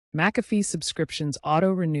McAfee subscriptions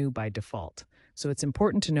auto-renew by default, so it's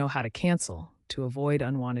important to know how to cancel to avoid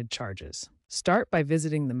unwanted charges. Start by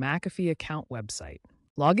visiting the McAfee account website.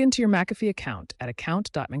 Log into your McAfee account at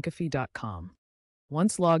account.mcafee.com.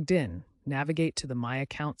 Once logged in, navigate to the My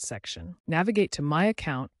Account section. Navigate to My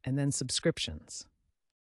Account and then Subscriptions.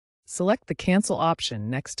 Select the Cancel option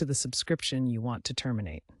next to the subscription you want to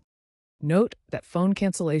terminate. Note that phone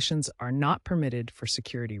cancellations are not permitted for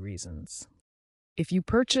security reasons. If you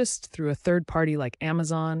purchased through a third party like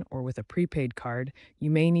Amazon or with a prepaid card,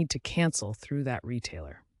 you may need to cancel through that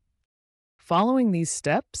retailer. Following these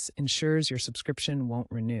steps ensures your subscription won't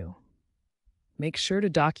renew. Make sure to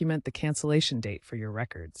document the cancellation date for your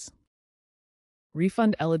records.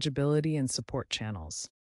 Refund eligibility and support channels.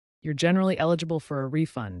 You're generally eligible for a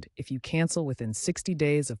refund if you cancel within 60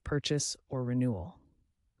 days of purchase or renewal.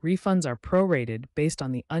 Refunds are prorated based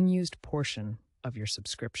on the unused portion of your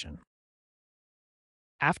subscription.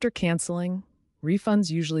 After canceling,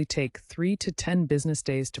 refunds usually take 3 to 10 business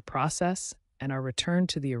days to process and are returned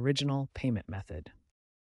to the original payment method.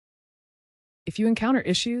 If you encounter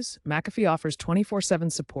issues, McAfee offers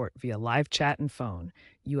 24/7 support via live chat and phone,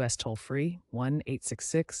 US toll-free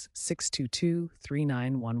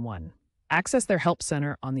 1-866-622-3911. Access their help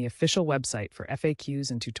center on the official website for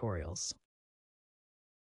FAQs and tutorials.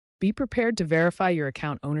 Be prepared to verify your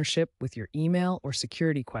account ownership with your email or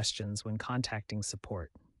security questions when contacting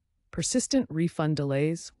support. Persistent refund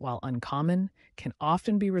delays, while uncommon, can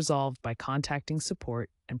often be resolved by contacting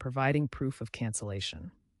support and providing proof of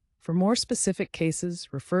cancellation. For more specific cases,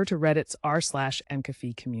 refer to Reddit's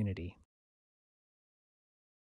r/McAfee community.